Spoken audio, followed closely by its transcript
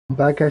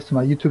Back guys to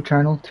my YouTube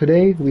channel.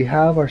 Today we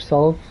have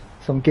ourselves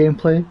some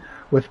gameplay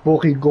with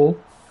Bourigeaud.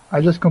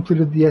 I just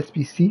completed the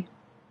SBC.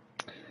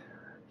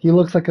 He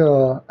looks like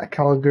a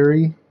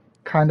Calgary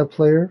kind of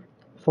player.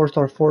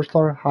 4-star,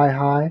 4-star, high,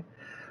 high. I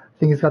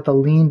think he's got the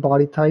lean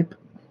body type.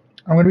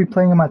 I'm going to be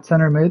playing him at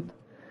center mid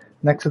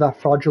next to that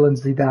fraudulent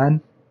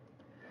Zidane.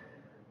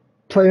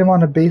 Play him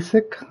on a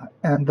basic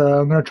and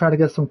I'm going to try to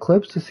get some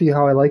clips to see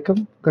how I like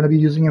him. Going to be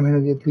using him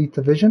in the Elite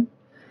Division.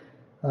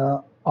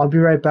 I'll be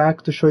right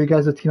back to show you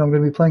guys the team I'm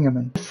going to be playing him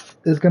in. This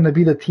is going to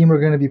be the team we're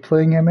going to be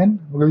playing him in.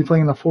 We're going to be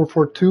playing in a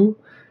 4-4-2.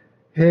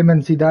 Him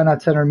and Zidane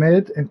at center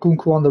mid, and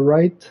Nkunku on the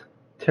right,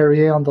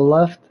 Terrier on the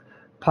left,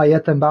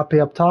 Payet and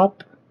Mbappe up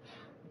top.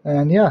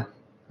 And yeah,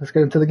 let's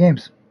get into the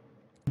games.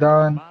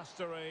 Done.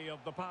 Mastery of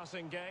the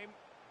passing game.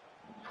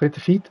 Great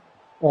defeat.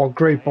 Oh,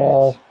 great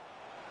ball.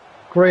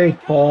 Great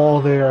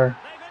ball there.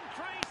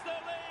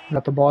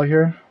 Got the ball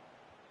here.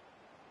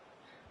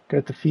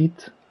 Get the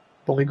feet.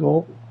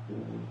 Bourigeaud.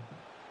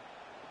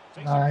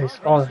 Nice.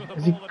 Oh,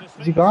 is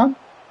he gone?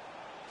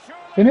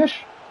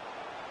 Finish?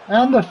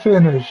 And the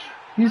finish.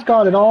 He's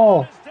got it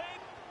all.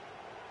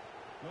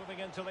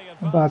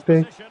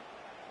 Mbappe.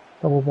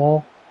 Double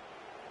ball.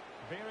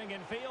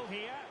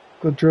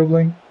 Good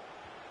dribbling.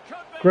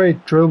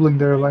 Great dribbling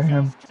there by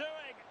him.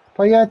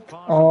 Payet.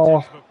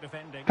 Oh.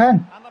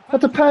 Pen.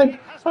 That's a pen.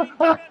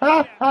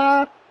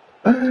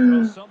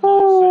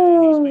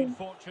 Oh.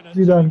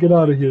 Zidane, get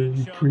out of here,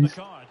 you priest.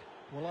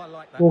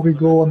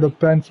 Bourigeaud on the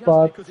pen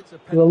spot. To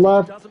the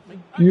left.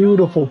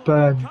 Beautiful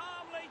pen.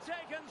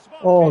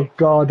 Oh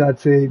god,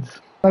 that's AIDS.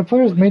 My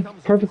players made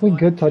perfectly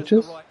good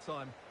touches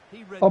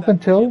up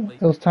until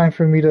it was time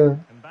for me to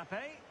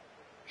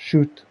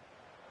shoot.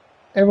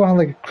 Everyone had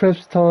like a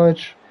crisp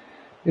touch,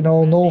 you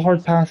know, no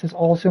hard passes,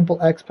 all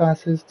simple X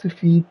passes to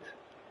feet.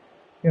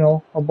 You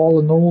know, a ball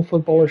a normal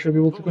footballer should be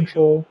able to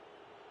control.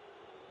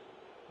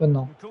 But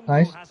no,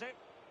 nice.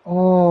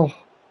 Oh,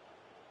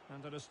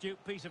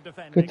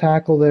 good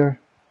tackle there.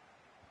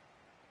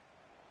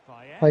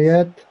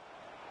 Payet.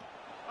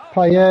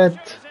 Payet.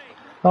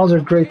 That was a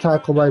great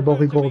tackle by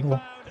Bourigeaud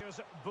though.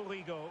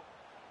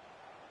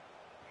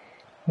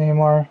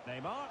 Neymar.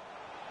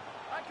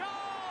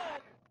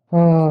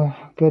 Oh,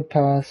 good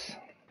pass.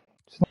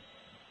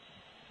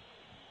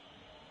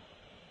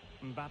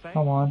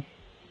 Come on.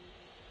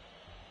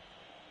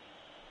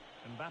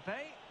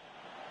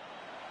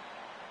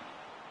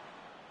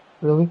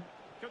 Really?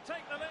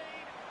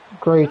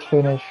 Great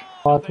finish.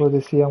 That's where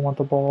they see I want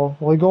the ball.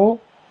 Will he go?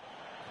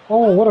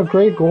 Oh, what a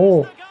great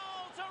goal.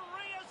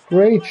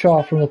 Great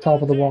shot from the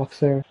top of the box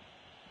there.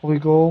 Will he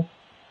go?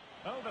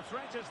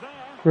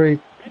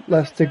 Great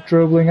left stick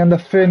dribbling and the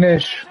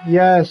finish.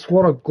 Yes,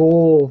 what a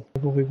goal.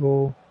 Will we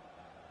go?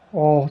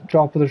 Oh,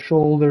 drop of the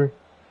shoulder.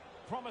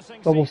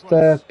 Double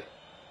step.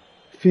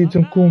 Feeds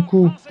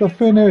Nkunku. The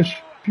finish.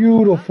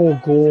 Beautiful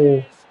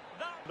goal.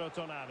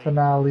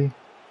 Finale.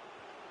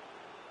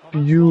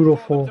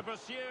 Beautiful.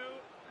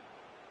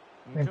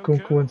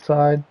 Nkunku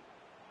inside.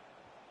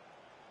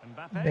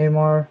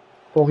 Neymar.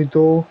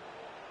 Bourigeaud.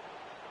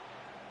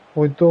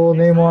 Bourigeaud,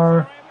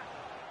 Neymar.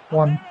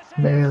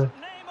 1-0.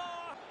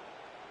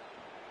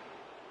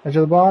 Edge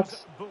of the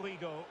box.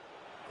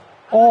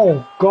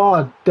 Oh,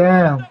 god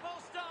damn.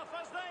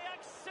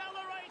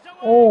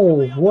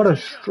 Oh, what a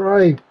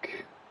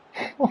strike.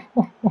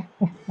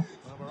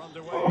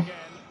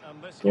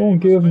 Don't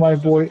give my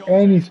boy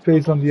any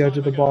space on the edge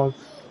of the box.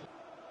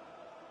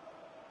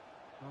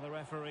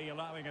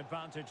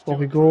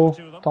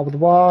 Bourigeaud, top of the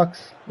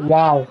box.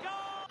 Wow.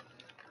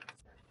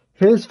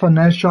 His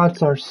finesse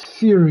shots are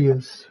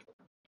serious.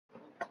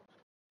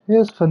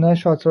 His finesse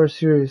shots are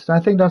serious.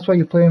 I think that's why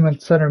you play him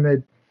at center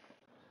mid.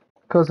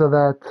 Because of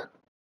that.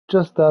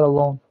 Just that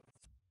alone.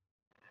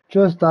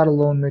 Just that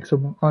alone makes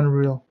him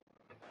unreal.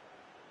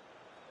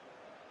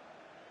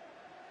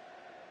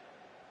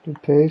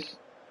 Good pace.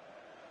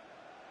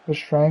 Good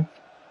strength.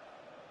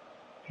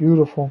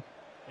 Beautiful.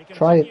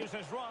 Try it.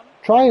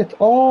 Try it.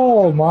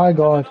 Oh my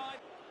god.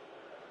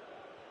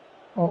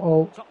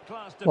 Uh-oh.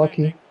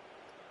 Lucky.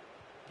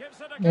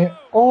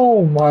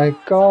 Oh my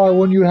god.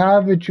 When you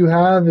have it, you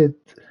have it.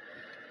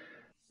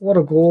 What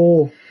a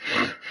goal.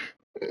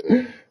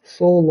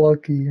 So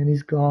lucky. And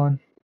he's gone.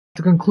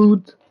 To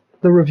conclude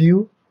the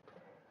review,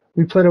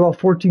 we played about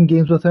 14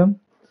 games with him.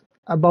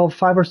 About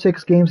 5 or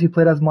 6 games he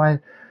played as my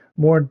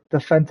more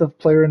defensive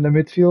player in the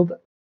midfield.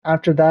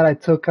 After that, I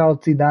took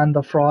out Zidane,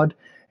 the fraud,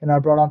 and I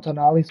brought on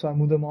Tonali, so I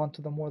moved him on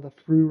to the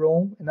free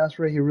roam, and that's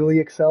where he really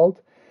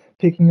excelled,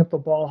 picking up the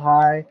ball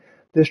high,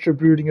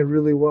 distributing it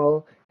really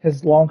well.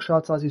 His long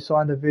shots, as you saw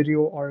in the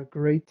video, are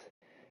great.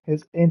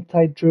 His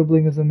in-tight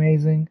dribbling is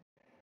amazing.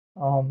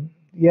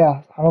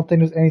 Yeah, I don't think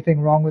there's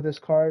anything wrong with this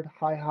card.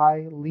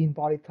 High, lean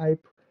body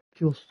type,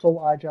 feels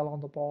so agile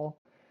on the ball.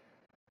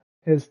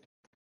 The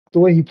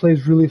way he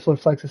plays really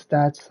reflects his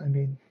stats. I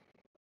mean,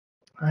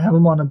 I have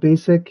him on a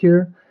basic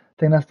here. I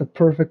think that's the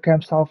perfect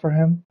camp style for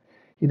him.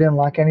 He didn't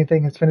lack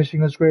anything. His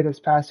finishing was great. His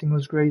passing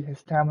was great. His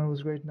stamina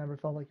was great. Never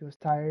felt like he was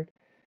tired.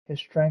 His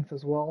strength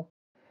as well.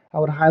 I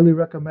would highly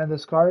recommend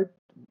this card.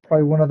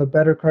 Probably one of the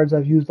better cards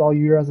I've used all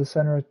year as a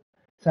center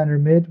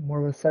mid, more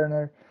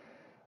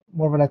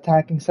of an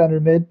attacking center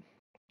mid.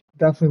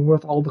 Definitely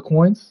worth all the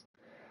coins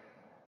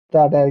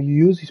that you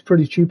use. He's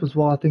pretty cheap as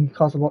well. I think he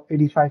costs about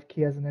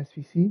 85k as an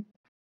SVC.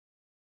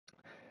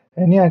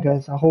 And yeah,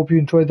 guys, I hope you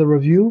enjoyed the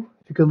review.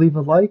 If you could leave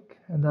a like,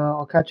 and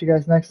I'll catch you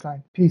guys next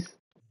time. Peace.